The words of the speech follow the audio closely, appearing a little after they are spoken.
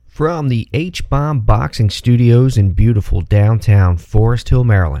From the H-Bomb Boxing Studios in beautiful downtown Forest Hill,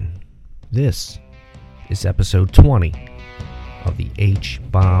 Maryland, this is episode 20 of the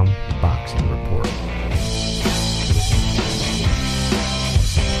H-Bomb Boxing Report.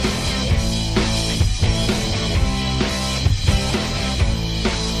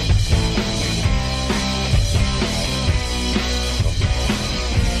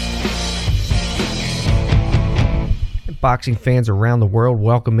 Boxing fans around the world,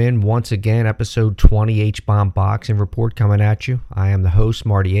 welcome in once again, episode 20 H-Bomb Boxing Report coming at you. I am the host,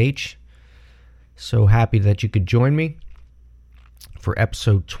 Marty H. So happy that you could join me for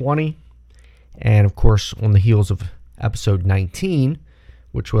episode 20. And of course, on the heels of episode 19,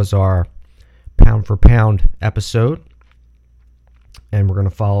 which was our pound for pound episode. And we're going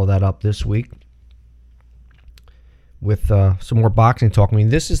to follow that up this week with some more boxing talk. I mean,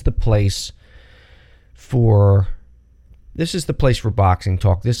 this is the place for boxing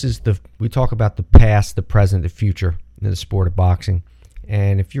talk. We talk about the past, the present, the future in the sport of boxing.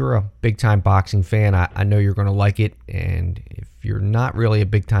 And if you're a big-time boxing fan, I know you're going to like it. And if you're not really a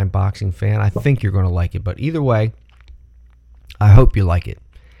big-time boxing fan, I think you're going to like it. But either way, I hope you like it.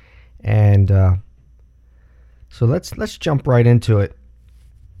 And so let's jump right into it.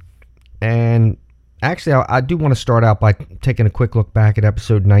 And actually, I do want to start out by taking a quick look back at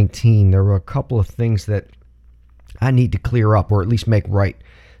episode 19. There were a couple of things that I need to clear up, or at least make right.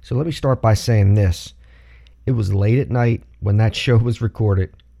 So let me start by saying this. It was late at night when that show was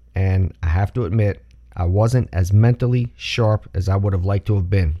recorded, and I have to admit, I wasn't as mentally sharp as I would have liked to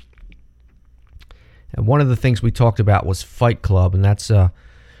have been. And one of the things we talked about was Fight Club, and that's,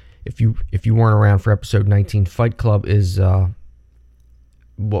 if you weren't around for episode 19, Fight Club is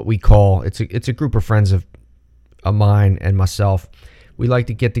what we call, it's a group of friends of mine and myself. We like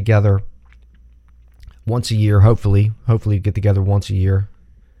to get together once a year, hopefully get together once a year.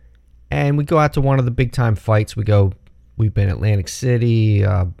 And we go out to one of the big time fights. We've been Atlantic City,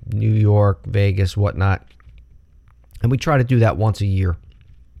 New York, Vegas, whatnot. And we try to do that once a year.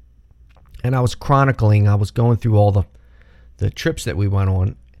 And I was going through all the trips that we went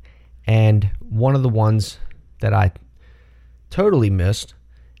on. And one of the ones that I totally missed,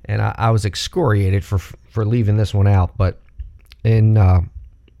 and I was excoriated for leaving this one out, but in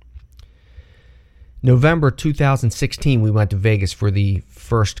November 2016, we went to Vegas for the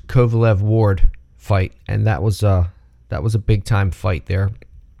first Kovalev-Ward fight, and that was a big time fight there.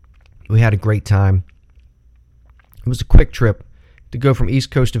 We had a great time. It was a quick trip to go from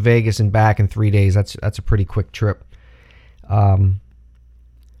East Coast to Vegas and back in 3 days. That's a pretty quick trip. Of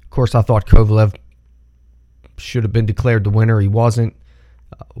course, I thought Kovalev should have been declared the winner. He wasn't.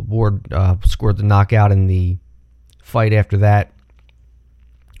 Ward scored the knockout in the fight after that.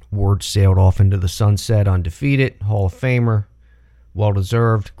 Ward sailed off into the sunset undefeated, Hall of Famer,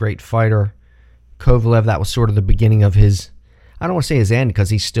 well-deserved, great fighter. Kovalev, that was sort of the beginning of his, I don't want to say his end because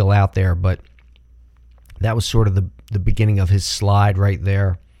he's still out there, but that was sort of the beginning of his slide right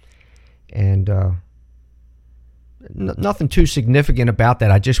there. And nothing too significant about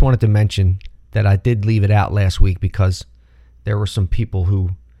that. I just wanted to mention that I did leave it out last week because there were some people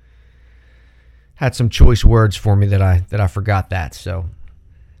who had some choice words for me that I forgot that, so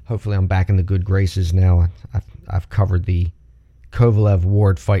hopefully I'm back in the good graces now. I've covered the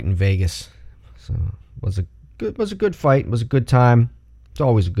Kovalev-Ward fight in Vegas. So it was a good fight. It was a good time. It's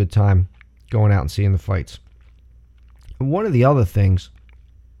always a good time going out and seeing the fights. And one of the other things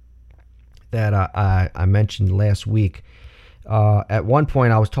that I mentioned last week, at one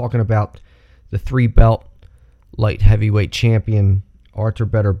point I was talking about the 3-belt light heavyweight champion Artur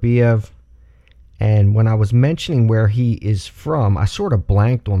Beterbiev. And when I was mentioning where he is from, I sort of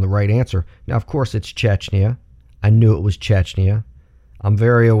blanked on the right answer. Now, of course, it's Chechnya. I knew it was Chechnya. I'm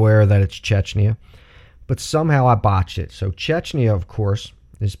very aware that it's Chechnya. But somehow I botched it. So Chechnya, of course,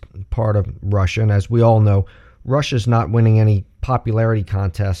 is part of Russia. And as we all know, Russia's not winning any popularity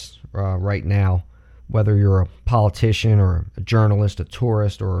contests right now, whether you're a politician or a journalist, a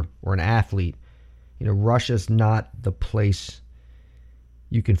tourist, or an athlete. You know, Russia's not the place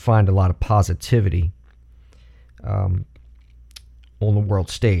you can find a lot of positivity on the world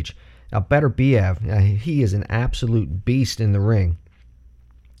stage. Now, Beterbiev, he is an absolute beast in the ring.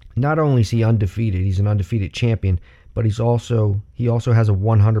 Not only is he undefeated, he's an undefeated champion, but he also has a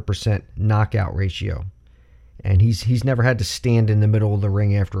 100% knockout ratio. And he's never had to stand in the middle of the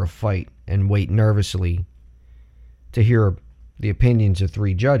ring after a fight and wait nervously to hear the opinions of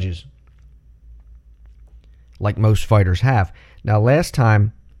 3 judges, like most fighters have. Now, last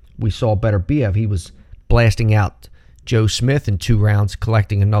time we saw Beterbiev, he was blasting out Joe Smith in 2 rounds,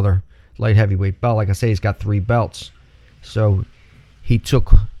 collecting another light heavyweight belt. Like I say, he's got 3 belts. So he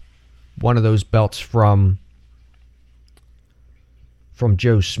took one of those belts from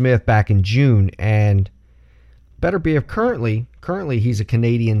Joe Smith back in June. And Beterbiev currently he's a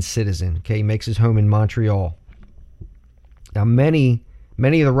Canadian citizen. Okay, he makes his home in Montreal. Now, many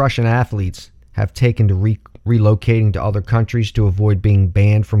of the Russian athletes have taken to relocating to other countries to avoid being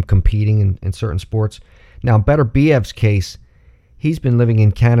banned from competing in certain sports. Now, in Beterbiev's case, he's been living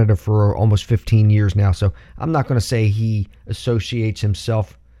in Canada for almost 15 years now, so I'm not going to say he associates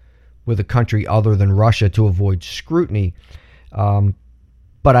himself with a country other than Russia to avoid scrutiny. But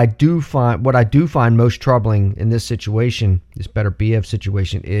what I do find most troubling in this situation, this Beterbiev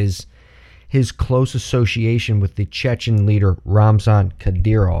situation, is his close association with the Chechen leader Ramzan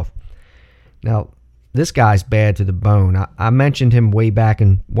Kadyrov. Now, this guy's bad to the bone. I mentioned him way back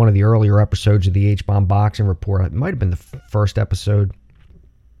in one of the earlier episodes of the H-Bomb Boxing Report. It might have been the first episode.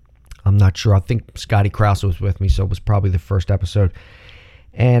 I'm not sure. I think Scotty Krause was with me, so it was probably the first episode.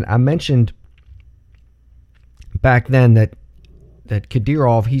 And I mentioned back then that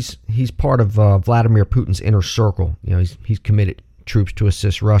Kadyrov, he's part of Vladimir Putin's inner circle. You know, he's committed troops to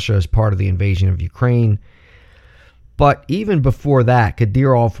assist Russia as part of the invasion of Ukraine. But even before that,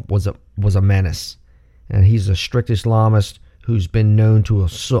 Kadyrov was a menace, and he's a strict Islamist who's been known to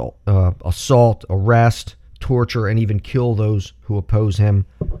assault, arrest, torture, and even kill those who oppose him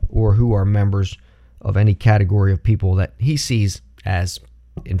or who are members of any category of people that he sees as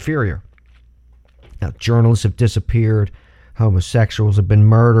inferior. Now, journalists have disappeared. Homosexuals have been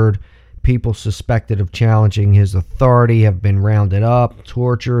murdered. People suspected of challenging his authority have been rounded up,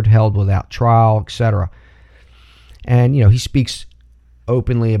 tortured, held without trial, etc. And, he speaks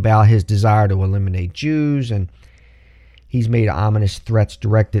openly about his desire to eliminate Jews, and he's made ominous threats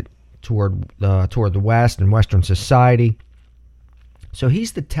directed toward the West and Western society. So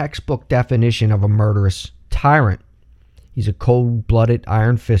he's the textbook definition of a murderous tyrant. He's a cold-blooded,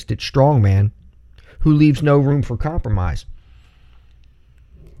 iron-fisted strongman who leaves no room for compromise.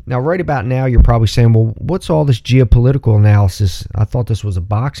 Now, right about now, you're probably saying, well, what's all this geopolitical analysis? I thought this was a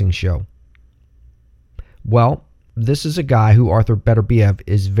boxing show. Well, this is a guy who Arthur Beterbiev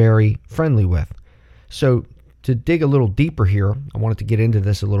is very friendly with. So to dig a little deeper here, I wanted to get into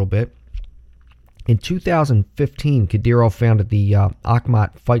this a little bit. In 2015, Kadyrov founded the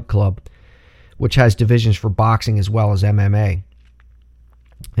Akhmat Fight Club, which has divisions for boxing as well as MMA.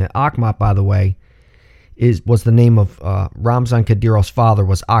 And Akhmat, by the way, was the name of Ramzan Kadyrov's father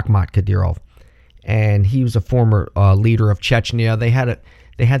was Akhmat Kadyrov, and he was a former leader of Chechnya. They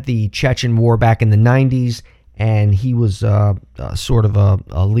had the Chechen War back in the 90s, and he was sort of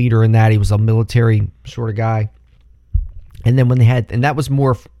a leader in that. He was a military sort of guy. And then and that was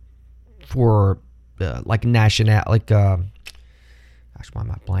more for like national, like gosh, why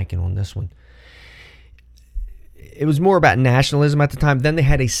am I blanking on this one? It was more about nationalism at the time. Then they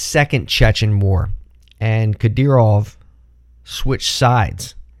had a second Chechen War, and Kadyrov switched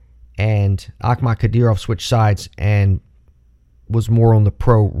sides, and Akhmat Kadyrov switched sides and was more on the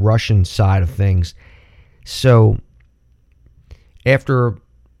pro-Russian side of things. So after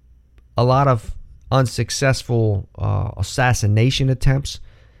a lot of unsuccessful assassination attempts,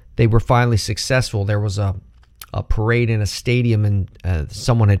 they were finally successful. There was a parade in a stadium, and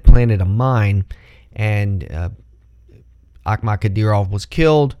someone had planted a mine, and Akhmat Kadyrov was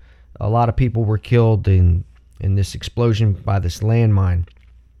killed. A lot of people were killed in this explosion by this landmine.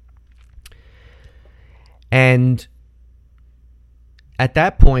 And at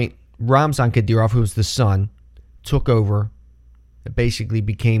that point, Ramzan Kadyrov, who was the son, took over, basically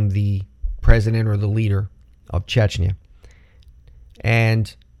became the president or the leader of Chechnya.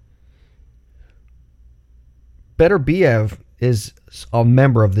 And Beterbiev is a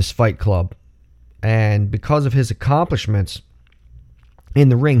member of this fight club. And because of his accomplishments in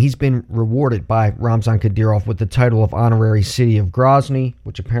the ring, he's been rewarded by Ramzan Kadyrov with the title of Honorary City of Grozny,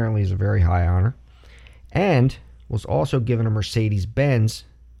 which apparently is a very high honor, and was also given a Mercedes-Benz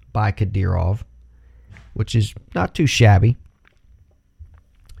by Kadyrov, which is not too shabby.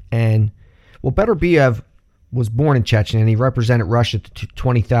 And, well, Beterbiev was born in Chechnya, and he represented Russia at the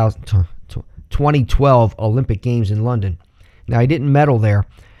 2012 Olympic Games in London. Now, he didn't medal there,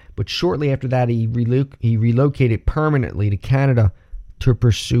 but shortly after that, he relocated permanently to Canada to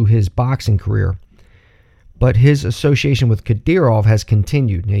pursue his boxing career. But his association with Kadyrov has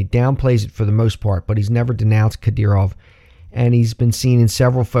continued. He downplays it for the most part, but he's never denounced Kadyrov. And he's been seen in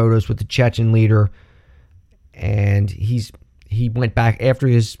several photos with the Chechen leader. And he went back after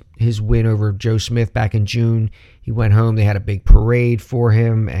his win over Joe Smith back in June. He went home. They had a big parade for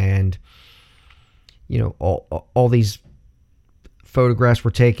him. And, all these photographs were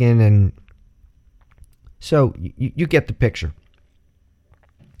taken. And so you get the picture.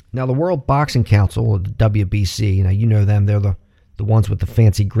 Now, the World Boxing Council, or the WBC, you know them, they're the ones with the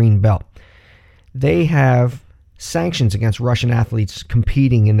fancy green belt. They have sanctions against Russian athletes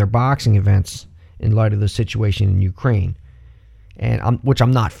competing in their boxing events in light of the situation in Ukraine, which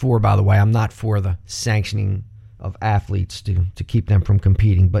I'm not for, by the way. I'm not for the sanctioning of athletes to keep them from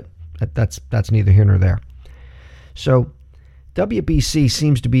competing, but that's neither here nor there. So WBC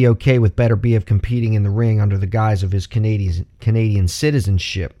seems to be okay with Beterbiev competing in the ring under the guise of his Canadian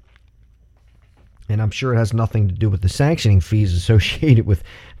citizenship. And I'm sure it has nothing to do with the sanctioning fees associated with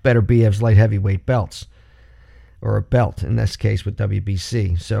Beterbiev's light heavyweight belts, or a belt in this case with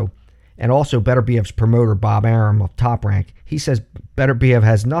WBC. So, and also Beterbiev's promoter Bob Arum of Top Rank, he says Beterbiev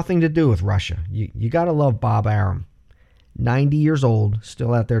has nothing to do with Russia. You got to love Bob Arum. 90 years old,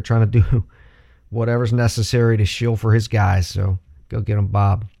 still out there trying to do whatever's necessary to shill for his guys. So go get him,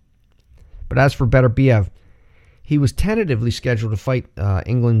 Bob. But as for Beterbiev, he was tentatively scheduled to fight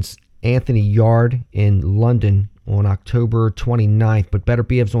England's Anthony Yard in London on October 29th, but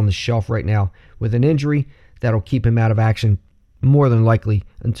Beterbiev's on the shelf right now with an injury that'll keep him out of action more than likely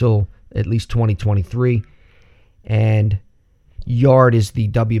until at least 2023. And Yard is the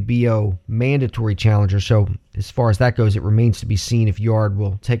WBO mandatory challenger, so as far as that goes, it remains to be seen if Yard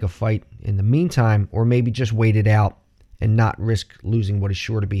will take a fight in the meantime or maybe just wait it out and not risk losing what is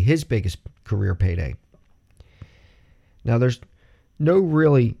sure to be his biggest career payday. Now, there's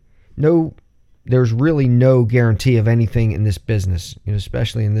really no guarantee of anything in this business,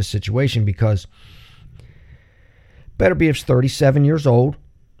 especially in this situation, because Beterbiev's 37 years old.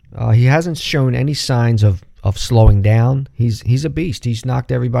 He hasn't shown any signs of slowing down. He's a beast. He's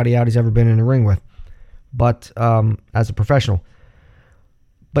knocked everybody out he's ever been in the ring with, but as a professional.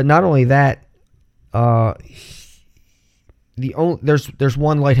 But not only that, there's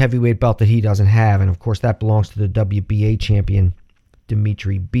one light heavyweight belt that he doesn't have, and of course that belongs to the WBA champion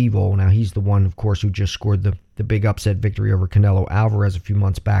Dmitry Bivol. Now, he's the one, of course, who just scored the big upset victory over Canelo Alvarez a few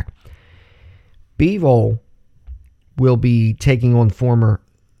months back. Bivol will be taking on former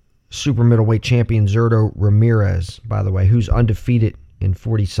super middleweight champion Zurdo Ramirez, by the way, who's undefeated in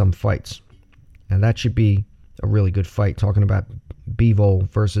 40-some fights. And that should be a really good fight, talking about Bivol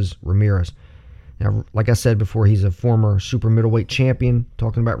versus Ramirez. Now, like I said before, he's a former super middleweight champion,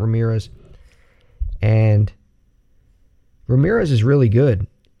 talking about Ramirez. And Ramirez is really good.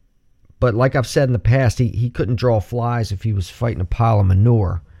 But like I've said in the past, he couldn't draw flies if he was fighting a pile of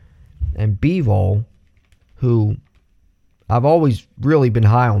manure. And Bivol, who I've always really been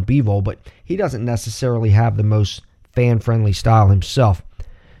high on Bivol, but he doesn't necessarily have the most fan-friendly style himself.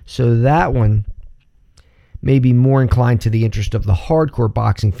 So that one may be more inclined to the interest of the hardcore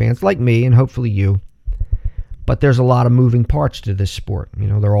boxing fans like me and hopefully you. But there's a lot of moving parts to this sport.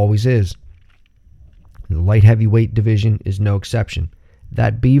 There always is. The light heavyweight division is no exception.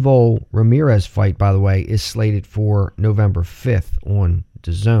 That Bivol-Ramirez fight, by the way, is slated for November 5th on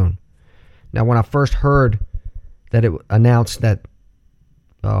DAZN. Now, when I first heard that it announced that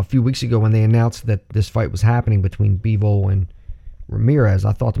a few weeks ago, when they announced that this fight was happening between Bivol and Ramirez,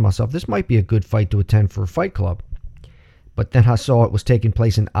 I thought to myself, this might be a good fight to attend for a fight club. But then I saw it was taking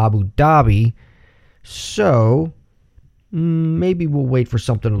place in Abu Dhabi, so maybe we'll wait for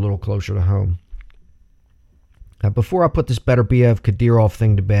something a little closer to home. Now, before I put this Beterbiev-Kadyrov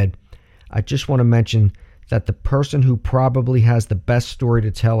thing to bed, I just want to mention that the person who probably has the best story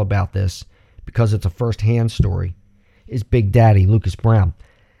to tell about this, because it's a first-hand story, is Big Daddy, Lucas Browne.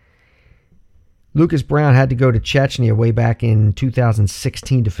 Lucas Browne had to go to Chechnya way back in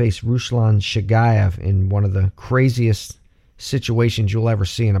 2016 to face Ruslan Shagayev in one of the craziest situations you'll ever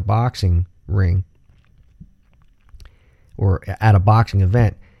see in a boxing ring or at a boxing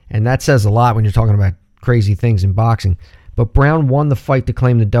event. And that says a lot when you're talking about crazy things in boxing. But Browne won the fight to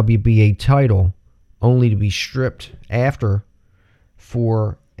claim the WBA title, only to be stripped after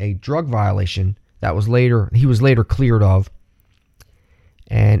for a drug violation that he was later cleared of.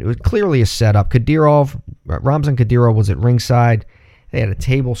 And it was clearly a setup. Ramzan Kadyrov was at ringside. They had a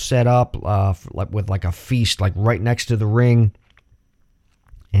table set up with like a feast, like right next to the ring.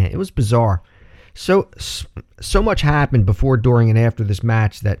 And it was bizarre. So much happened before, during, and after this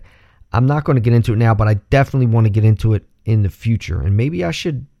match that I'm not going to get into it now, but I definitely want to get into it in the future. And maybe I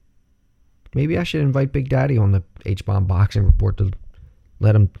should invite Big Daddy on the H-Bomb Boxing Report to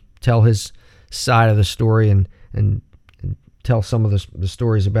let him tell his side of the story and tell some of the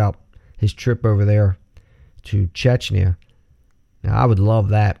stories about his trip over there to Chechnya. Now, I would love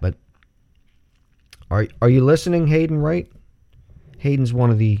that, but are you listening, Hayden Wright? Hayden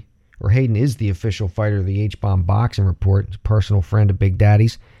is the official fighter of the H-Bomb Boxing Report. He's a personal friend of Big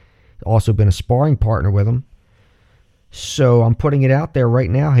Daddy's. Also been a sparring partner with him So I'm putting it out there right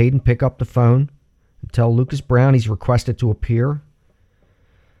now. Hayden, pick up the phone and tell Lucas Brown he's requested to appear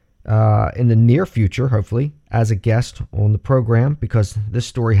in the near future, hopefully, as a guest on the program, because this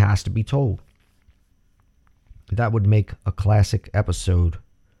story has to be told. That would make a classic episode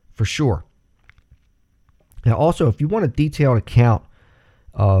for sure. Now, also, if you want a detailed account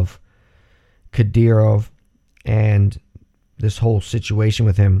of Kadyrov and this whole situation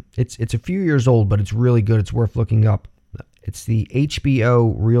with him, it's a few years old, but it's really good. It's worth looking up. It's the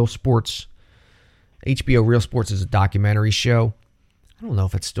HBO Real Sports. HBO Real Sports is a documentary show. I don't know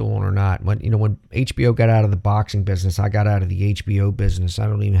if it's still on or not. When HBO got out of the boxing business, I got out of the HBO business. I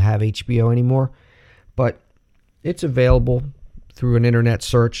don't even have HBO anymore, but it's available through an internet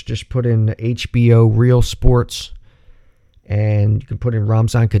search. Just put in HBO Real Sports, and you can put in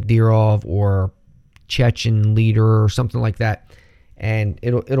Ramzan Kadyrov or Chechen leader or something like that, and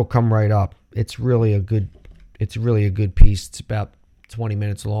it'll come right up. It's really a good piece. It's about 20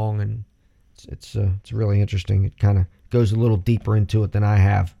 minutes long, and it's really interesting. It kind of goes a little deeper into it than I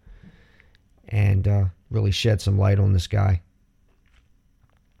have, and really sheds some light on this guy.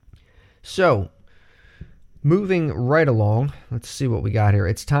 So, moving right along, let's see what we got here.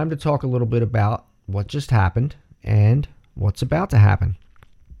 It's time to talk a little bit about what just happened and what's about to happen.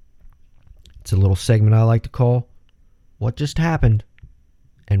 It's a little segment I like to call What Just Happened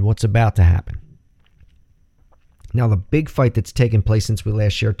and What's About to Happen. Now, the big fight that's taken place since we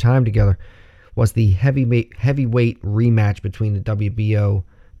last shared time together was the heavyweight rematch between the WBO,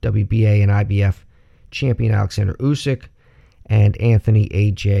 WBA, and IBF champion Alexander Usyk and Anthony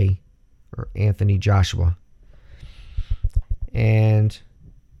Joshua. And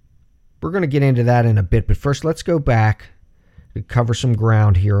we're going to get into that in a bit, but first let's go back to cover some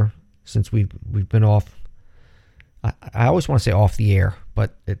ground here since we've been off. I always want to say off the air,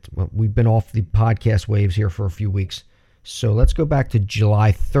 but we've been off the podcast waves here for a few weeks. So let's go back to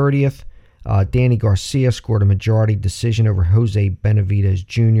July 30th. Danny Garcia scored a majority decision over Jose Benavidez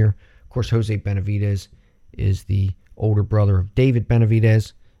Jr. Of course, Jose Benavidez is the older brother of David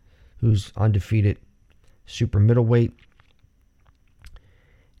Benavidez, who's undefeated super middleweight.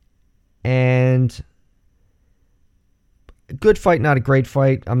 And a good fight, not a great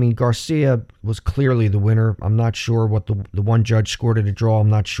fight. I mean, Garcia was clearly the winner. I'm not sure what the one judge scored at a draw.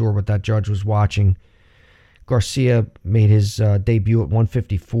 I'm not sure what that judge was watching. Garcia made his debut at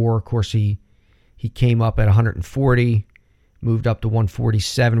 154. Of course, he came up at 140, moved up to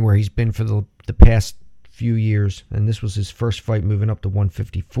 147, where he's been for the past few years. And this was his first fight moving up to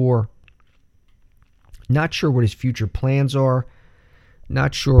 154. Not sure what his future plans are.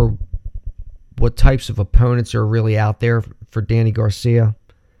 Not sure what types of opponents are really out there for Danny Garcia.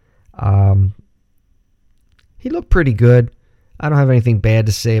 He looked pretty good. I don't have anything bad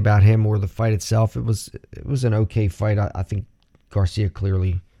to say about him or the fight itself. It was an okay fight. I think Garcia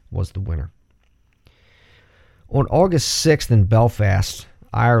clearly was the winner. On August 6th in Belfast,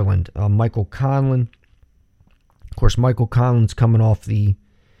 Ireland, Michael Conlan. Of course, Michael Conlan's coming off the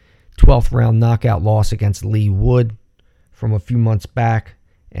 12th round knockout loss against Lee Wood from a few months back,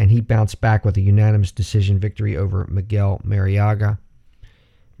 and he bounced back with a unanimous decision victory over Miguel Mariaga.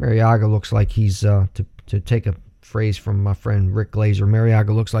 Mariaga looks like he's, to take a phrase from my friend Rick Glazer,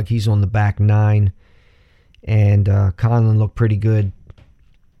 Mariaga looks like he's on the back nine, and Conlan looked pretty good.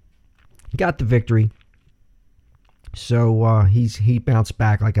 He got the victory, so he bounced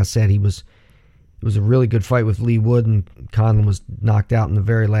back. Like I said, it was a really good fight with Lee Wood, and Conlan was knocked out in the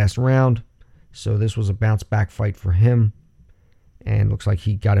very last round, so this was a bounce back fight for him, and looks like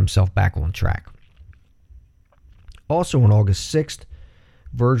he got himself back on track. Also on August 6th,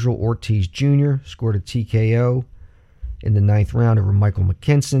 Virgil Ortiz Jr. scored a TKO in the 9th round over Michael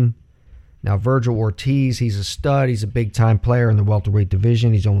McKinson. Now, Virgil Ortiz, he's a stud. He's a big-time player in the welterweight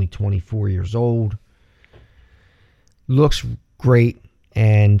division. He's only 24 years old. Looks great,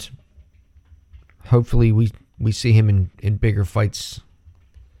 and hopefully we see him in bigger fights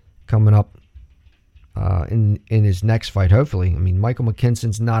coming up in his next fight, hopefully. I mean, Michael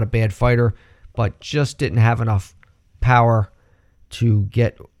McKinson's not a bad fighter, but just didn't have enough power to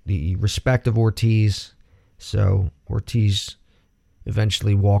get the respect of Ortiz. So Ortiz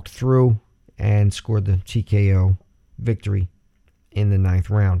eventually walked through and scored the TKO victory in the 9th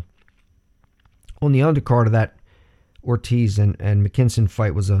round. On the undercard of that Ortiz and McKinson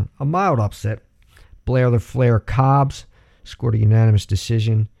fight was a mild upset. Blair the Flair Cobbs scored a unanimous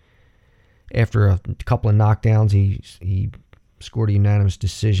decision. After a couple of knockdowns, he scored a unanimous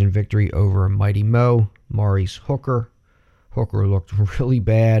decision victory over Mighty Mo, Maurice Hooker. Hooker looked really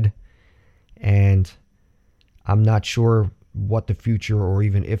bad, and I'm not sure what the future, or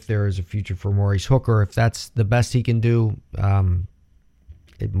even if there is a future for Maurice Hooker. If that's the best he can do,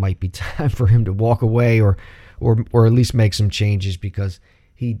 it might be time for him to walk away or at least make some changes, because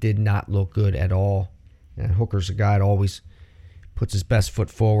he did not look good at all. And Hooker's a guy that always puts his best foot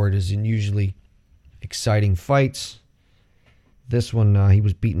forward, is in usually exciting fights. This one, he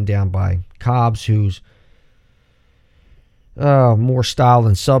was beaten down by Cobbs, who's more style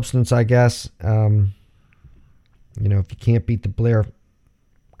than substance, I guess. If you can't beat the Blair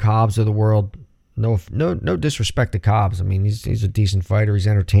Cobbs of the world, no disrespect to Cobbs. I mean, he's a decent fighter. He's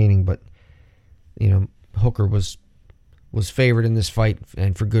entertaining, but Hooker was favored in this fight,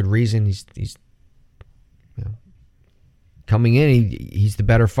 and for good reason. He's coming in. He's the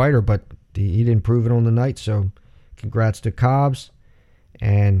better fighter, but he didn't prove it on the night. So, congrats to Cobbs,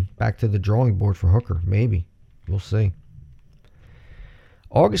 and back to the drawing board for Hooker. Maybe we'll see.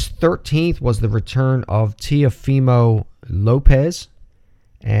 August 13th was the return of Teofimo Lopez,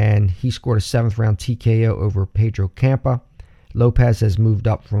 and he scored a 7th-round TKO over Pedro Campa. Lopez has moved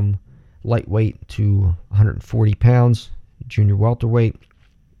up from lightweight to 140 pounds, junior welterweight.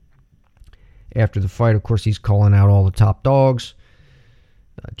 After the fight, of course, he's calling out all the top dogs,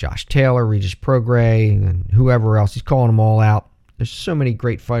 Josh Taylor, Regis Prograis, and whoever else. He's calling them all out. There's so many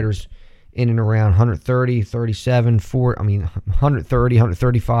great fighters in and around 130, 37, 130,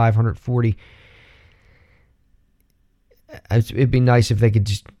 135, 140. It'd be nice if they could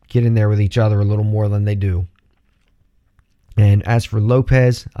just get in there with each other a little more than they do. And as for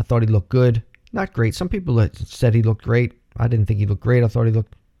Lopez, I thought he looked good. Not great. Some people said he looked great. I didn't think he looked great. I thought he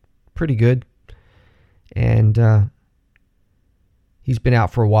looked pretty good. And he's been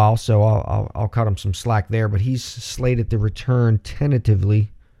out for a while, so I'll cut him some slack there. But he's slated to return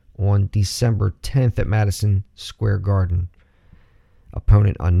tentatively on December 10th at Madison Square Garden.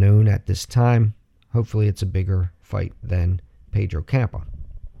 Opponent unknown at this time. Hopefully it's a bigger fight than Pedro Campa.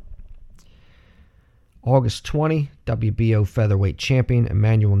 August 20, WBO featherweight champion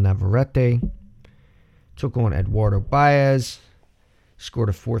Emmanuel Navarrete took on Eduardo Baez, scored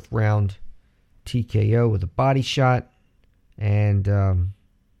a 4th-round TKO with a body shot, and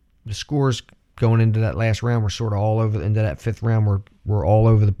the scores going into that last round were sort of all over. Into that 5th round were all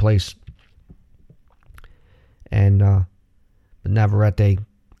over the place, and Navarrete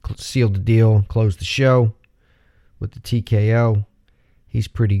sealed the deal, closed the show with the TKO. He's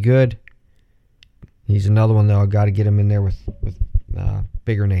pretty good. He's another one, though. I got to get him in there with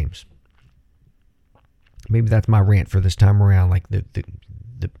bigger names. Maybe that's my rant for this time around. Like the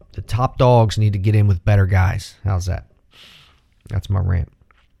top dogs need to get in with better guys. How's that? That's my rant.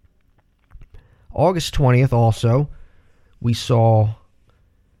 August 20th, also, we saw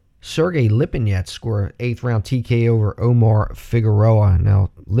Sergey Lipinets score an 8th-round TKO over Omar Figueroa. Now,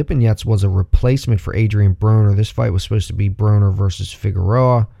 Lipinets was a replacement for Adrian Broner. This fight was supposed to be Broner versus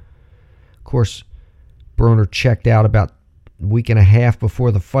Figueroa. Of course, Broner checked out about a week and a half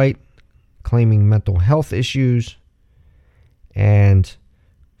before the fight, claiming mental health issues. And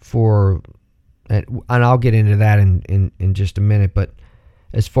I'll get into that in just a minute, but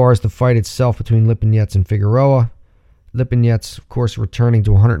as far as the fight itself between Lipinets and Figueroa, Lipinets, of course, returning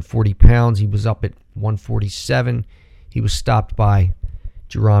to 140 pounds. He was up at 147. He was stopped by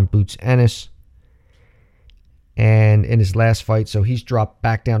Jaron Boots Ennis. And in his last fight, so he's dropped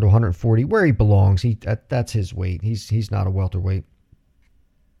back down to 140, where he belongs. That's his weight. He's not a welterweight.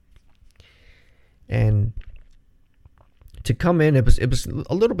 And to come in, it was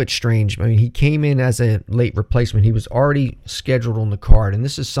a little bit strange. I mean, he came in as a late replacement. He was already scheduled on the card, and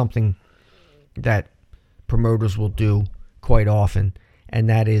this is something that promoters will do quite often, and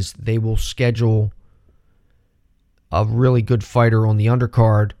that is they will schedule a really good fighter on the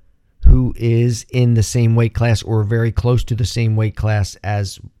undercard who is in the same weight class or very close to the same weight class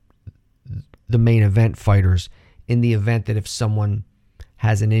as the main event fighters, in the event that if someone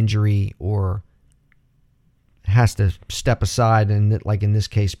has an injury or has to step aside, and like in this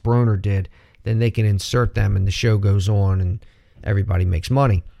case Broner did, then they can insert them and the show goes on and everybody makes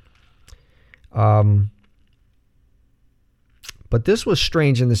money. But this was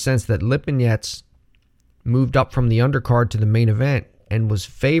strange in the sense that Lipinets moved up from the undercard to the main event and was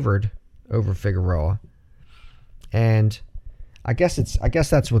favored over Figueroa. And I guess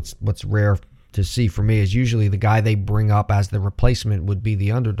that's what's rare to see for me, is usually the guy they bring up as the replacement would be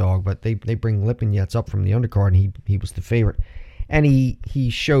the underdog, but they bring Lipinets up from the undercard, and he was the favorite. And he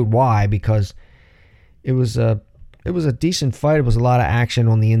showed why, because it was a decent fight. It was a lot of action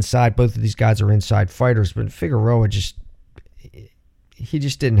on the inside. Both of these guys are inside fighters, but Figueroa just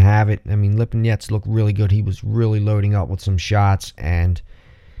didn't have it. I mean, Lipinets looked really good. He was really loading up with some shots, and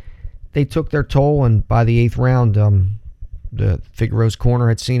they took their toll. And by the 8th round, the Figueroa's corner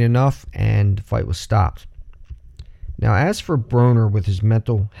had seen enough, and the fight was stopped. Now, as for Broner with his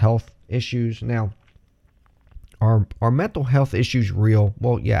mental health issues, now, are mental health issues real?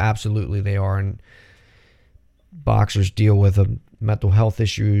 Well, yeah, absolutely they are, and boxers deal with mental health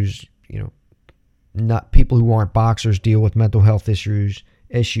issues. Not people who aren't boxers deal with mental health issues.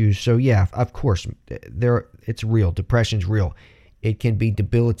 So yeah, of course, it's real. Depression's real. It can be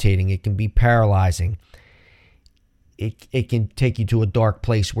debilitating. It can be paralyzing. It can take you to a dark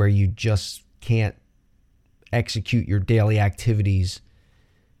place where you just can't execute your daily activities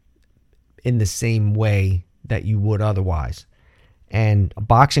in the same way that you would otherwise. And a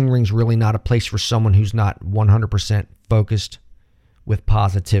boxing ring's really not a place for someone who's not 100% focused with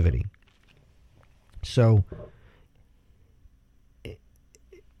positivity. So,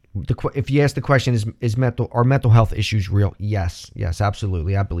 if you ask the question, are mental health issues real? Yes,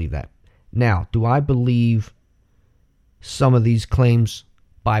 absolutely. I believe that. Now, do I believe some of these claims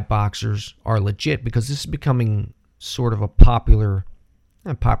by boxers are legit? Because this is becoming sort of a popular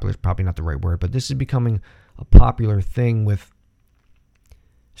is probably not the right word, but this is becoming a popular thing with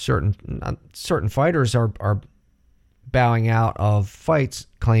certain fighters are bowing out of fights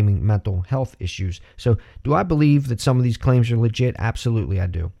claiming mental health issues. So do I believe that some of these claims are legit? Absolutely, I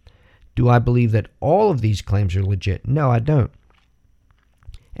do. Do I believe that all of these claims are legit? No, I don't.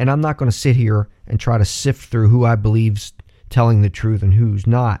 And I'm not going to sit here and try to sift through who I believe's telling the truth and who's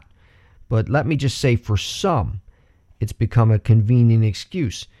not. But let me just say, for some, it's become a convenient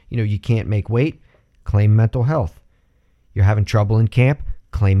excuse. You can't make weight, claim mental health. You're having trouble in camp,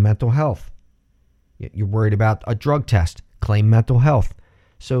 claim mental health. You're worried about a drug test, claim mental health.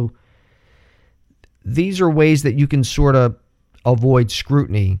 So these are ways that you can sort of avoid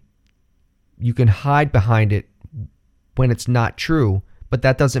scrutiny. You can hide behind it when it's not true, but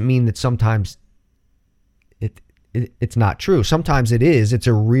that doesn't mean that sometimes it's not true. Sometimes it is. It's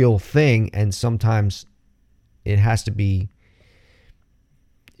a real thing, and sometimes it has to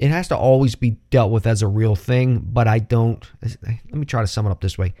always be dealt with as a real thing, but let me try to sum it up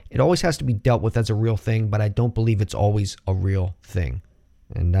this way. It always has to be dealt with as a real thing, but I don't believe it's always a real thing.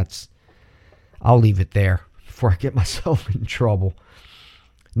 And I'll leave it there before I get myself in trouble.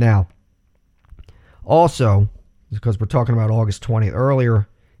 Now, also, because we're talking about August 20th, earlier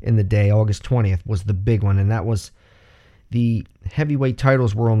in the day, August 20th was the big one, and that was the heavyweight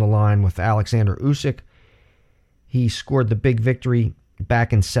titles were on the line with Alexander Usyk. He scored the big victory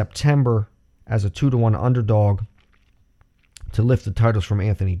back in September as a 2-1 underdog to lift the titles from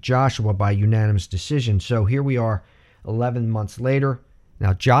Anthony Joshua by unanimous decision. So here we are 11 months later.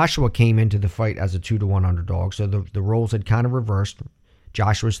 Now, Joshua came into the fight as a 2-1 underdog, so the roles had kind of reversed.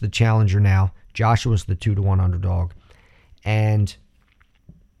 Joshua's the challenger now. Joshua's the 2-1 underdog. And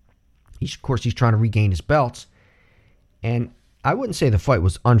he's trying to regain his belts. And I wouldn't say the fight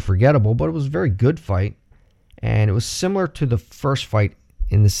was unforgettable, but it was a very good fight. And it was similar to the first fight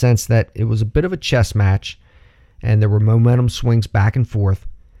in the sense that it was a bit of a chess match, and there were momentum swings back and forth.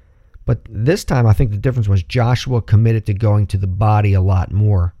 But this time, I think the difference was Joshua committed to going to the body a lot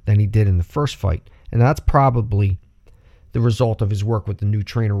more than he did in the first fight. And that's probably the result of his work with the new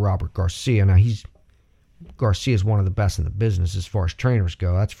trainer, Robert Garcia. Now, Garcia is one of the best in the business as far as trainers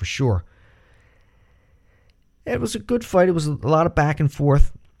go, that's for sure. It was a good fight. It was a lot of back and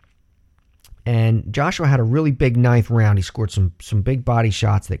forth. And Joshua had a really big ninth round. He scored some big body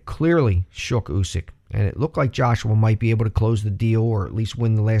shots that clearly shook Usyk. And it looked like Joshua might be able to close the deal or at least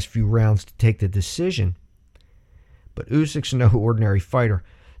win the last few rounds to take the decision. But Usyk's no ordinary fighter.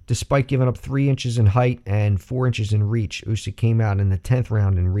 Despite giving up 3 inches in height and 4 inches in reach, Usyk came out in the 10th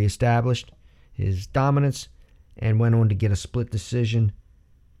round and reestablished his dominance and went on to get a split decision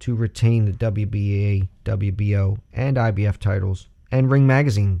to retain the WBA, WBO, and IBF titles and Ring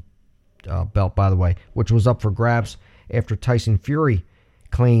Magazine belt, by the way, which was up for grabs after Tyson Fury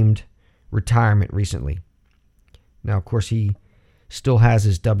claimed retirement recently. Now, of course, he still has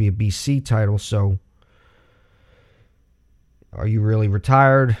his WBC title, so are you really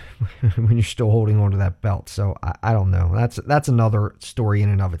retired when you're still holding on to that belt? So I don't know. That's another story in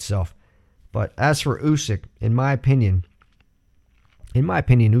and of itself. But as for Usyk, in my opinion,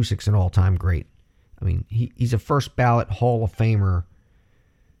 Usyk's an all-time great. I mean, he's a first ballot Hall of Famer.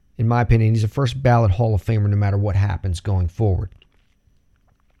 In my opinion, he's a first ballot Hall of Famer no matter what happens going forward.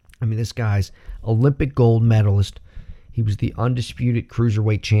 I mean, this guy's Olympic gold medalist. He was the undisputed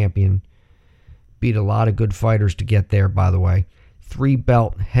cruiserweight champion. Beat a lot of good fighters to get there, by the way.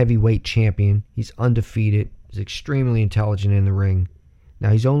 3-belt heavyweight champion. He's undefeated. He's extremely intelligent in the ring.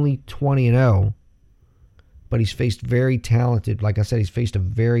 Now, he's only 20-0, but he's faced very talented, like I said, he's faced a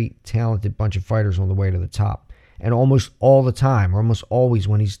very talented bunch of fighters on the way to the top. And almost all the time, or almost always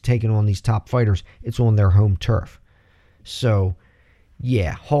when he's taking on these top fighters, it's on their home turf. So,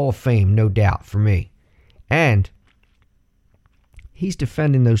 yeah, Hall of Fame, no doubt, for me. And he's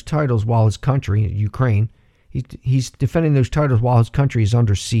defending those titles while his country, Ukraine, he's defending those titles while his country is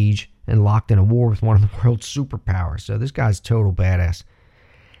under siege and locked in a war with one of the world's superpowers. So this guy's total badass.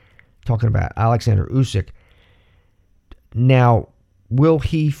 Talking about Alexander Usyk. Now, will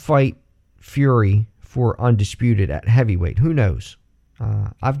he fight Fury for undisputed at heavyweight? Who knows?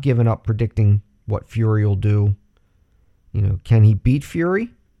 I've given up predicting what Fury will do. Can he beat Fury?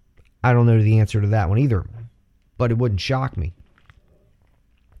 I don't know the answer to that one either, but it wouldn't shock me.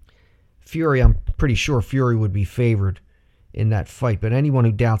 Fury, I'm pretty sure Fury would be favored in that fight, but anyone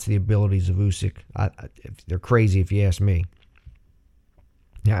who doubts the abilities of Usyk, they're crazy if you ask me.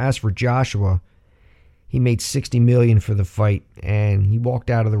 Now, as for Joshua, he made $60 million for the fight, and he walked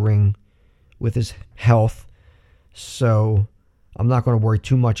out of the ring with his health, so I'm not going to worry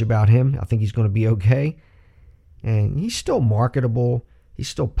too much about him. I think he's going to be okay, and he's still marketable. He's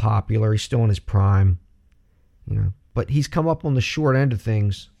still popular. He's still in his prime, but he's come up on the short end of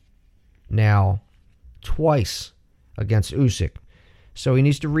things now twice against Usyk. So he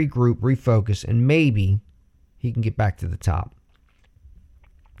needs to regroup, refocus, and maybe he can get back to the top.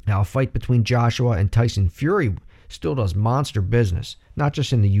 Now, a fight between Joshua and Tyson Fury still does monster business, not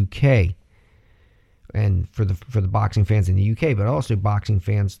just in the UK and for the boxing fans in the UK, but also boxing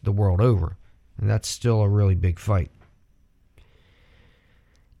fans the world over. And that's still a really big fight.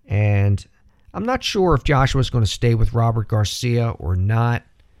 And I'm not sure if Joshua's going to stay with Robert Garcia or not.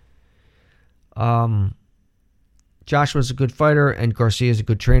 Joshua's a good fighter and Garcia's a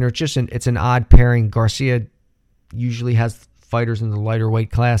good trainer. It's an odd pairing. Garcia usually has fighters in the lighter weight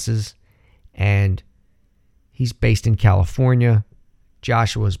classes, and he's based in California.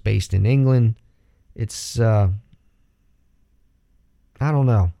 Joshua's based in England. It's I don't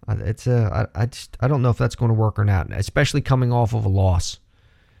know. I don't know if that's going to work or not, especially coming off of a loss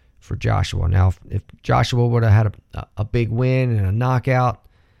for Joshua. Now, if Joshua would have had a big win and a knockout,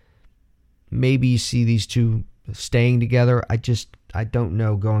 maybe you see these two staying together. I don't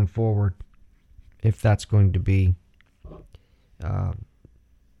know going forward if that's going to be a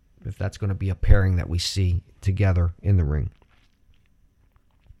pairing that we see together in the ring.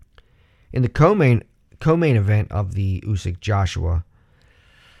 In the co-main event of the Usyk-Joshua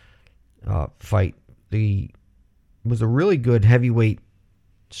fight, was a really good heavyweight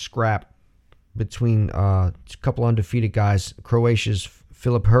scrap between a couple undefeated guys. Croatia's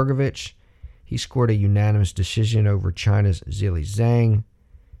Filip Hrgović, he scored a unanimous decision over China's Zhilei Zhang.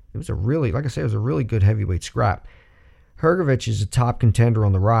 It was a really good heavyweight scrap. Hrgović is a top contender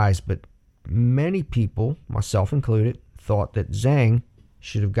on the rise, but many people, myself included, thought that Zhang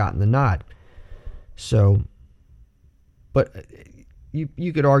should have gotten the nod. So, but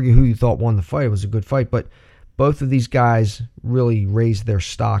you could argue who you thought won the fight. It was a good fight, but both of these guys really raised their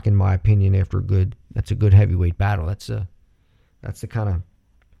stock, in my opinion, after a good heavyweight battle. That's the kind of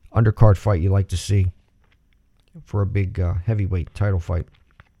undercard fight you like to see for a big heavyweight title fight.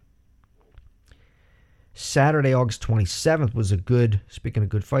 Saturday, August 27th was speaking of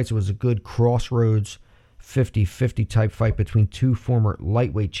good fights, it was a good crossroads 50-50 type fight between two former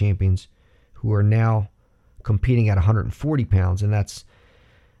lightweight champions who are now competing at 140 pounds, and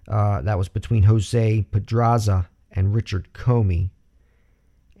that was between Jose Pedraza and Richard Comey.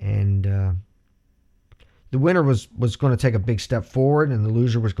 And the winner was going to take a big step forward, and the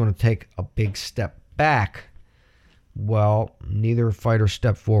loser was going to take a big step back. Well, neither fighter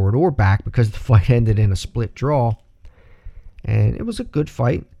stepped forward or back because the fight ended in a split draw. And it was a good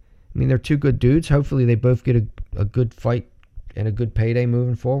fight. I mean, they're two good dudes. Hopefully they both get a good fight and a good payday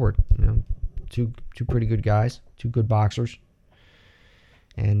moving forward. Two pretty good guys, two good boxers.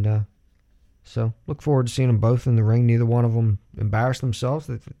 And so look forward to seeing them both in the ring. Neither one of them embarrassed themselves.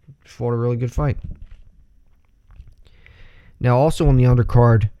 They fought a really good fight. Now, also on the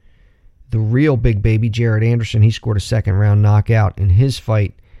undercard, the real big baby, Jared Anderson, he scored a second-round knockout in his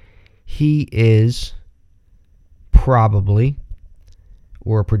fight. He is probably,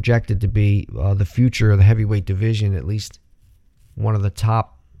 or projected to be, the future of the heavyweight division, at least one of the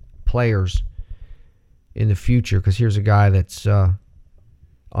top players in the future, because here's a guy that's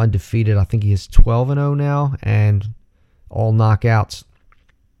undefeated. I think he is 12-0 now, and all knockouts.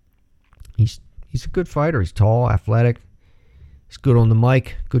 He's a good fighter. He's tall, athletic. He's good on the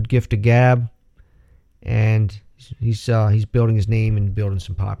mic, good gift of gab, and he's building his name and building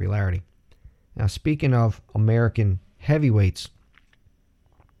some popularity. Now, speaking of American heavyweights,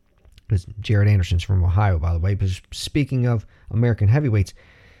 because Jared Anderson's from Ohio, by the way, but speaking of American heavyweights,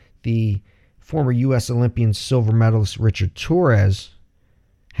 the Former U.S. Olympian silver medalist Richard Torres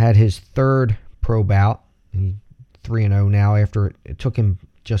had his third pro bout. He's 3-0 now after it took him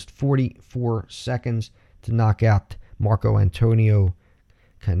just 44 seconds to knock out Marco Antonio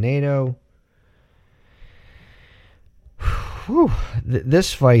Canedo. Whew.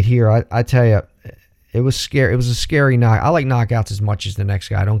 This fight here, I tell you, it was scary. It was a scary knock. I like knockouts as much as the next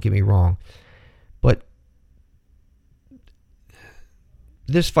guy, don't get me wrong. But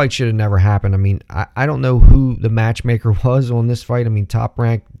this fight should have never happened. I mean, I don't know who the matchmaker was on this fight. I mean, Top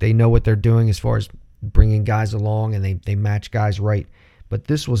Rank, they know what they're doing as far as bringing guys along, and they match guys right. But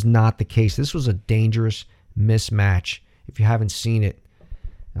this was not the case. This was a dangerous mismatch. If you haven't seen it,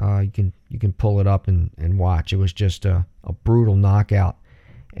 you can pull it up and watch. It was just a brutal knockout.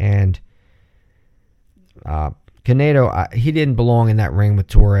 And Canedo, he didn't belong in that ring with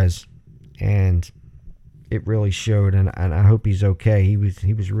Torres, and it really showed. And I hope he's okay. He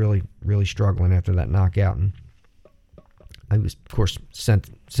was really, really struggling after that knockout, and I was, of course, sent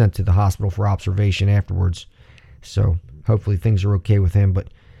to the hospital for observation afterwards. So hopefully things are okay with him. But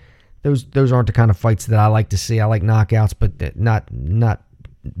those aren't the kind of fights that I like to see. I like knockouts, but not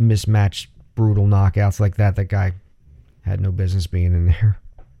mismatched, brutal knockouts like that. That guy had no business being in there.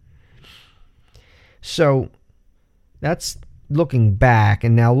 So that's looking back,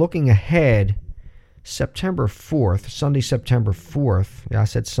 and now looking ahead. September 4th, Sunday, September 4th. Yeah, I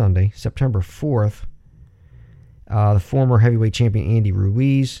said Sunday, September 4th. The former heavyweight champion Andy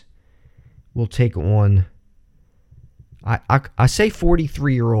Ruiz will take on, I say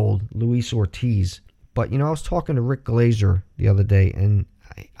 43-year-old Luis Ortiz, but, I was talking to Rick Glazer the other day, and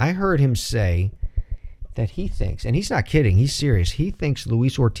I heard him say that he thinks, and he's not kidding, he's serious, he thinks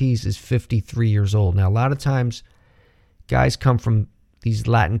Luis Ortiz is 53 years old. Now, a lot of times, guys come from these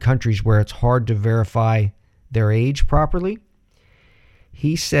Latin countries where it's hard to verify their age properly.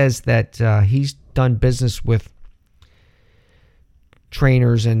 He says that he's done business with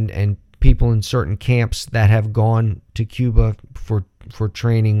trainers and people in certain camps that have gone to Cuba for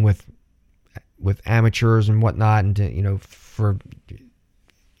training with amateurs and whatnot, and for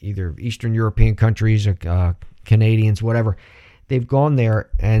either Eastern European countries or Canadians, whatever. They've gone there,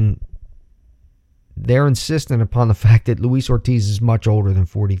 and they're insistent upon the fact that Luis Ortiz is much older than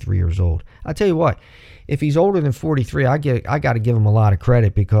 43 years old. I tell you what, if he's older than 43, I got to give him a lot of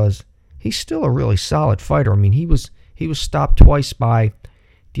credit, because he's still a really solid fighter. I mean, he was stopped twice by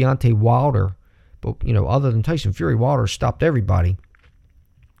Deontay Wilder, but other than Tyson Fury, Wilder stopped everybody,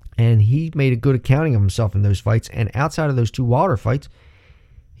 and he made a good accounting of himself in those fights. And outside of those two Wilder fights,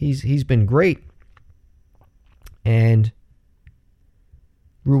 he's been great. And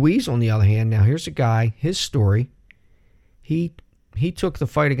Ruiz, on the other hand, now here's a guy, his story. He took the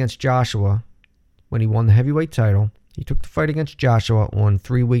fight against Joshua when he won the heavyweight title. He took the fight against Joshua on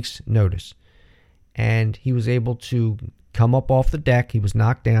 3 weeks' notice. And he was able to come up off the deck. He was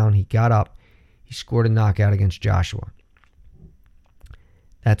knocked down. He got up. He scored a knockout against Joshua.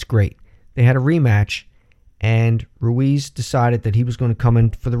 That's great. They had a rematch, and Ruiz decided that he was going to come in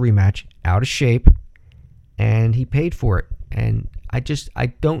for the rematch out of shape, and he paid for it. And I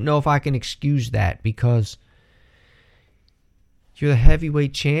don't know if I can excuse that, because you're the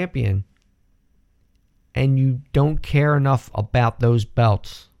heavyweight champion and you don't care enough about those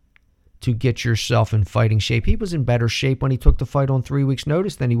belts to get yourself in fighting shape. He was in better shape when he took the fight on 3 weeks'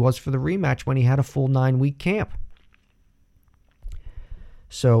 notice than he was for the rematch when he had a full 9-week camp.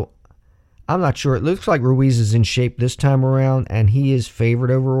 So I'm not sure. It looks like Ruiz is in shape this time around, and he is favored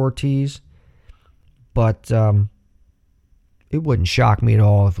over Ortiz. But it wouldn't shock me at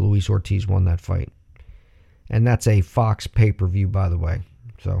all if Luis Ortiz won that fight. And that's a Fox pay-per-view, by the way.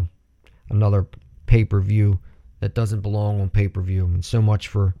 So another pay-per-view that doesn't belong on pay-per-view. I mean, so much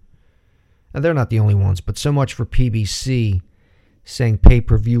for... Now, they're not the only ones, but so much for PBC saying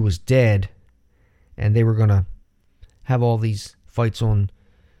pay-per-view was dead, and they were going to have all these fights on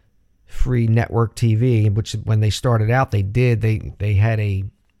free network TV, which when they started out, they did. They had a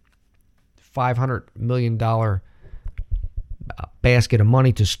 $500 million basket of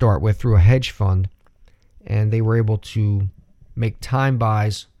money to start with through a hedge fund, and they were able to make time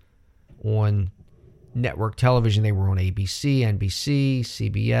buys on network television. They were on ABC, NBC,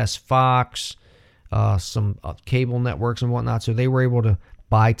 CBS, Fox, some cable networks and whatnot, so they were able to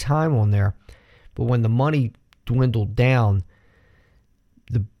buy time on there. But when the money dwindled down,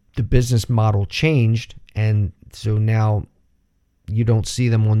 the business model changed, and so now you don't see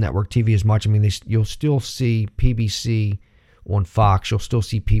them on network TV as much. I mean, you'll still see PBC on Fox. You'll still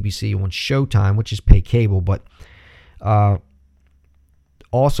see PBC on Showtime, which is pay cable, but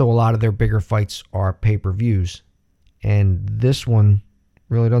also a lot of their bigger fights are pay-per-views. And this one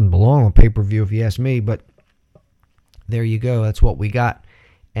really doesn't belong on pay-per-view if you ask me, but there you go. That's what we got.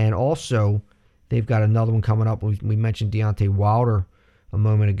 And also, they've got another one coming up. We mentioned Deontay Wilder a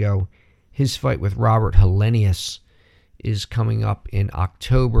moment ago. His fight with Robert Helenius is coming up in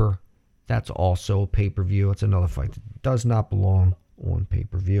October. That's also a pay-per-view. It's another fight that does not belong on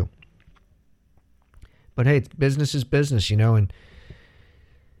pay-per-view. But hey, business is business, and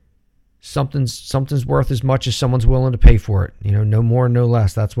something's worth as much as someone's willing to pay for it. No more, no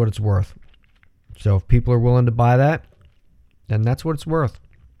less. That's what it's worth. So if people are willing to buy that, then that's what it's worth.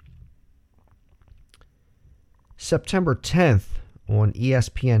 September 10th on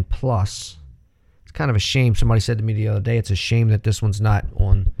ESPN Plus. It's kind of a shame. Somebody said to me the other day, it's a shame that this one's not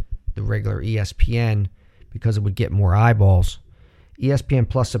on the regular ESPN because it would get more eyeballs. ESPN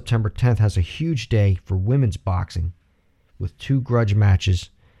Plus September 10th has a huge day for women's boxing with 2 grudge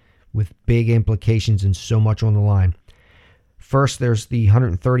matches with big implications and so much on the line. First, there's the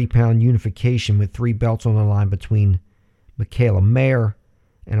 130-pound unification with 3 belts on the line between Michaela Mayer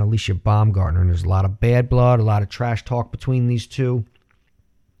and Alicia Baumgartner. And there's a lot of bad blood, a lot of trash talk between these two.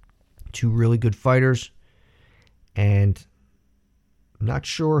 2 really good fighters. And I'm not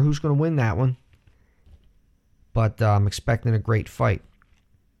sure who's going to win that one. But I'm expecting a great fight.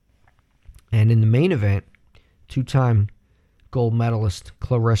 And in the main event, 2-time gold medalist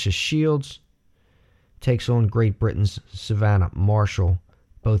Claressa Shields takes on Great Britain's Savannah Marshall,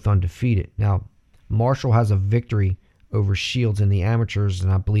 both undefeated. Now, Marshall has a victory over Shields in the amateurs,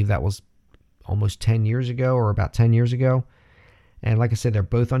 and I believe that was almost 10 years ago or about 10 years ago. And like I said, they're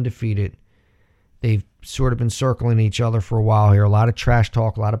both undefeated. They've sort of been circling each other for a while here. A lot of trash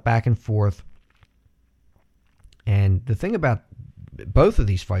talk, a lot of back and forth. And the thing about both of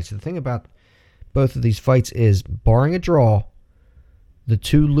these fights is, barring a draw, the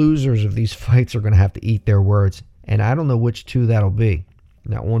 2 losers of these fights are going to have to eat their words. And I don't know which 2 that'll be.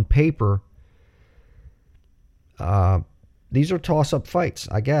 Now, on paper, these are toss-up fights,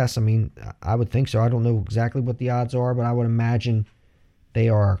 I guess. I mean, I would think so. I don't know exactly what the odds are, but I would imagine they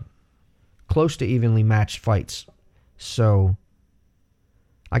are close to evenly matched fights. So,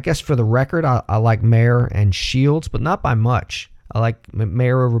 I guess for the record, I like Mayer and Shields, but not by much. I like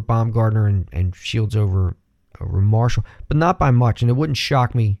Mayer over Baumgartner and Shields over Marshall, but not by much. And it wouldn't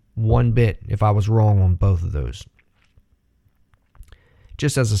shock me one bit if I was wrong on both of those.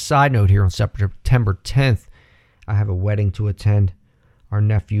 Just as a side note here, on September 10th, I have a wedding to attend. Our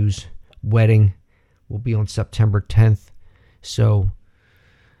nephew's wedding will be on September 10th. So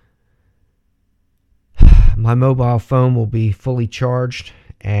my mobile phone will be fully charged,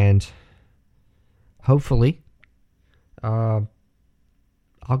 and hopefully I'll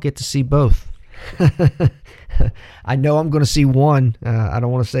get to see both. I know I'm going to see one. I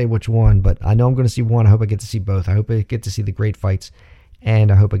don't want to say which one, but I know I'm going to see one. I hope I get to see both. I hope I get to see the great fights,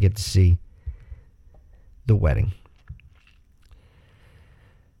 and I hope I get to see the wedding.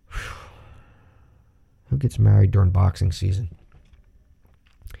 Who gets married during boxing season?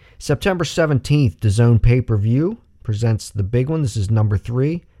 September 17th, DAZN pay-per-view presents the big one. This is number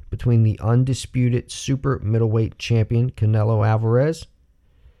 3 between the undisputed super middleweight champion Canelo Alvarez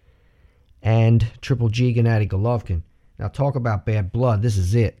and Triple G Gennady Golovkin. Now, talk about bad blood. This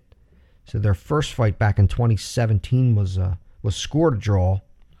is it. So their first fight back in 2017 was scored a draw,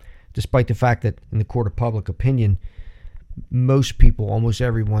 despite the fact that in the court of public opinion, most people, almost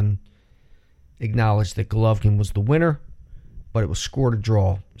everyone, acknowledged that Golovkin was the winner, but it was scored a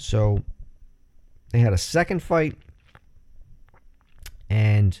draw. So they had a second fight,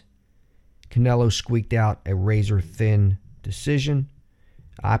 and Canelo squeaked out a razor-thin decision.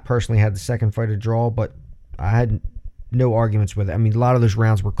 I personally had the second fight a draw, but I had no arguments with it. I mean, a lot of those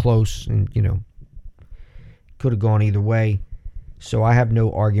rounds were close and, could have gone either way. So I have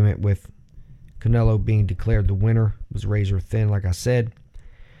no argument with Canelo being declared the winner. It was razor-thin, like I said.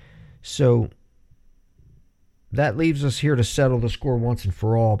 So that leaves us here to settle the score once and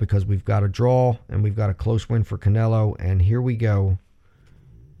for all, because we've got a draw and we've got a close win for Canelo. And here we go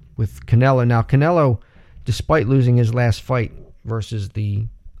with Canelo. Now, Canelo, despite losing his last fight versus the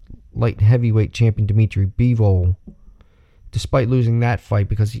light heavyweight champion Dimitri Bivol, despite losing that fight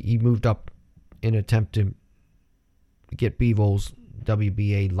because he moved up in an attempt to get Bivol's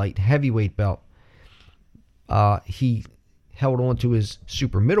WBA light heavyweight belt, he held on to his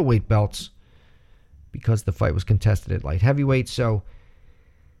super middleweight belts because the fight was contested at light heavyweight. So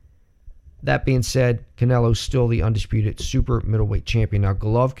that being said, Canelo's still the undisputed super middleweight champion. Now,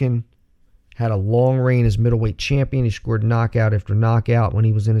 Golovkin had a long reign as middleweight champion. He scored knockout after knockout when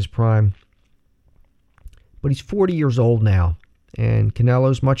he was in his prime. But he's 40 years old now, and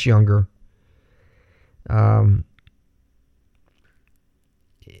Canelo's much younger.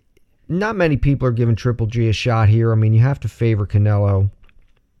 not many people are giving Triple G a shot here. I mean, you have to favor Canelo.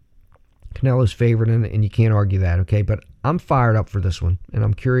 Canelo's favored, and you can't argue that, okay? But I'm fired up for this one, and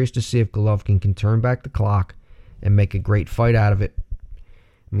I'm curious to see if Golovkin can turn back the clock and make a great fight out of it.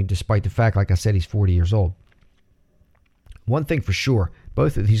 I mean, despite the fact, like I said, he's 40 years old. One thing for sure,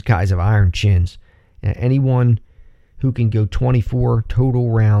 both of these guys have iron chins. And anyone who can go 24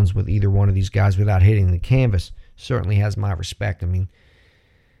 total rounds with either one of these guys without hitting the canvas certainly has my respect. I mean,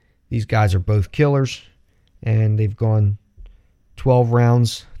 these guys are both killers, and they've gone 12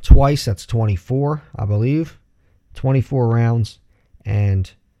 rounds twice. That's 24, I believe. 24 rounds,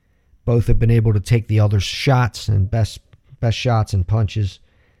 and both have been able to take the other's shots and best shots and punches.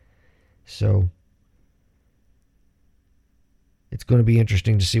 So it's going to be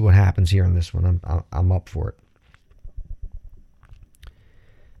interesting to see what happens here in this one. I'm up for it.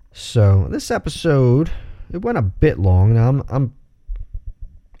 So this episode, it went a bit long. Now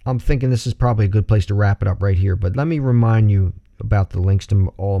I'm thinking this is probably a good place to wrap it up right here. But let me remind you about the links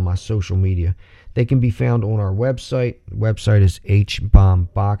to all of my social media. They can be found on our website. The website is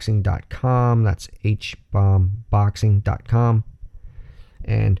hbombboxing.com. That's hbombboxing.com.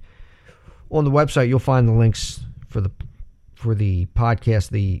 And on the website, you'll find the links for the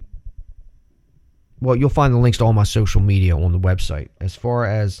podcast. You'll find the links to all my social media on the website. As far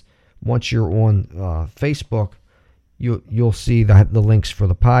as once you're on Facebook, you'll see the links for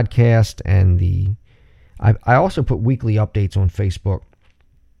the podcast, and I also put weekly updates on Facebook,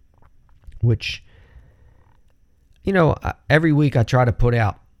 which, every week I try to put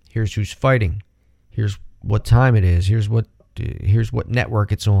out, here's who's fighting, here's what time it is, here's what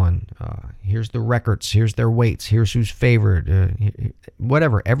network it's on, here's the records, here's their weights, here's who's favored,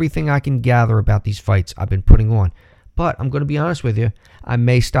 whatever. Everything I can gather about these fights I've been putting on. But I'm going to be honest with you, I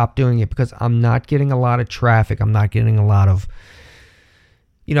may stop doing it because I'm not getting a lot of traffic. I'm not getting a lot of,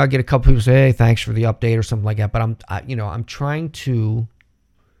 I get a couple people say, hey, thanks for the update or something like that. But I'm trying to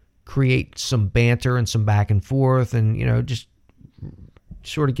create some banter and some back and forth, and just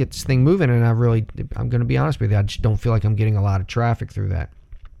sort of get this thing moving. And I'm going to be honest with you, I just don't feel like I'm getting a lot of traffic through that.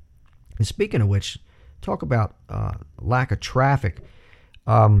 And speaking of which, talk about lack of traffic.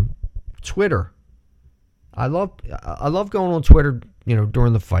 Twitter. I love going on Twitter,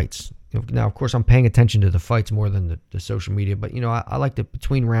 during the fights. Now, of course, I'm paying attention to the fights more than the social media, but I like to,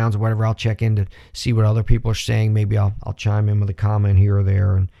 between rounds or whatever, I'll check in to see what other people are saying. Maybe I'll chime in with a comment here or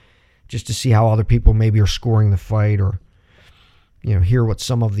there, and just to see how other people maybe are scoring the fight, or hear what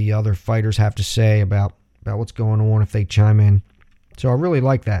some of the other fighters have to say about what's going on if they chime in. So I really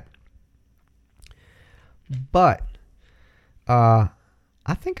like that. But I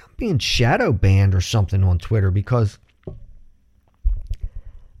think I'm being shadow banned or something on Twitter, because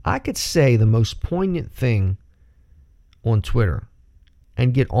I could say the most poignant thing on Twitter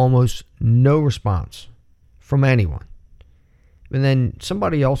and get almost no response from anyone. And then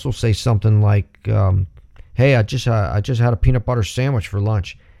somebody else will say something like, hey, I just had a peanut butter sandwich for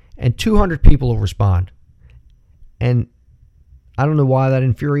lunch, and 200 people will respond. And I don't know why that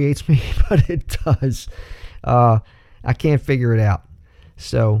infuriates me, but it does. I can't figure it out.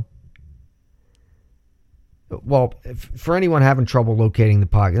 So, well, for anyone having trouble locating the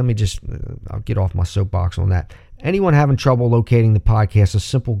podcast, I'll get off my soapbox on that. Anyone having trouble locating the podcast, a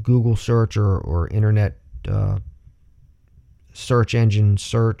simple Google search or internet search engine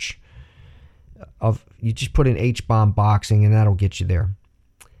search you just put in H-Bomb Boxing, and that'll get you there.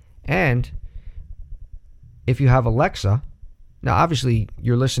 And if you have Alexa, now obviously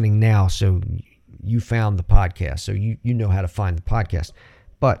you're listening now, so you found the podcast, so you know how to find the podcast.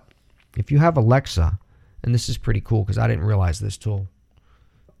 But if you have Alexa, and this is pretty cool because I didn't realize this till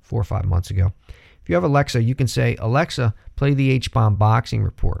 4 or 5 months ago. If you have Alexa, you can say, Alexa, play the H-Bomb Boxing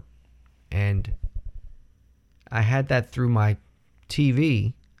Report. And I had that through my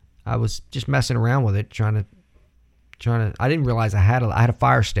TV. I was just messing around with it, trying to. I didn't realize I had a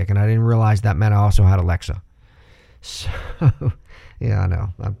Fire Stick, and I didn't realize that meant I also had Alexa. So, yeah, I know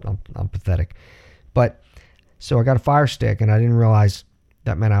I'm pathetic, but so I got a Fire Stick, and I didn't realize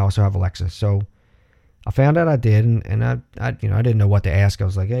that meant I also have Alexa. So I found out I did, and I didn't know what to ask. I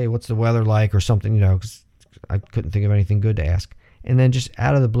was like, hey, what's the weather like, or something, because I couldn't think of anything good to ask. And then just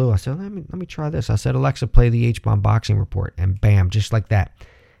out of the blue, I said, let me try this. I said, Alexa, play the H-Bomb Boxing Report, and bam, just like that,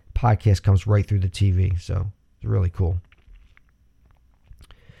 podcast comes right through the TV. So it's really cool.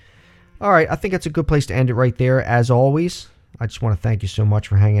 All right, I think that's a good place to end it right there. As always, I just want to thank you so much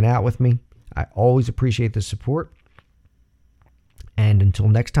for hanging out with me. I always appreciate the support. And until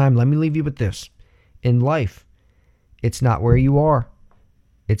next time, let me leave you with this. In life, it's not where you are.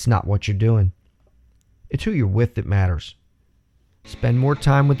 It's not what you're doing. It's who you're with that matters. spend more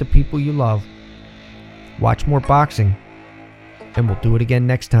time with the people you love, watch more boxing, and we'll do it again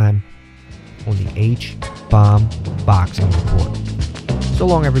next time on the H-Bomb Boxing Report. So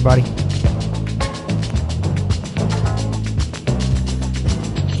long, everybody.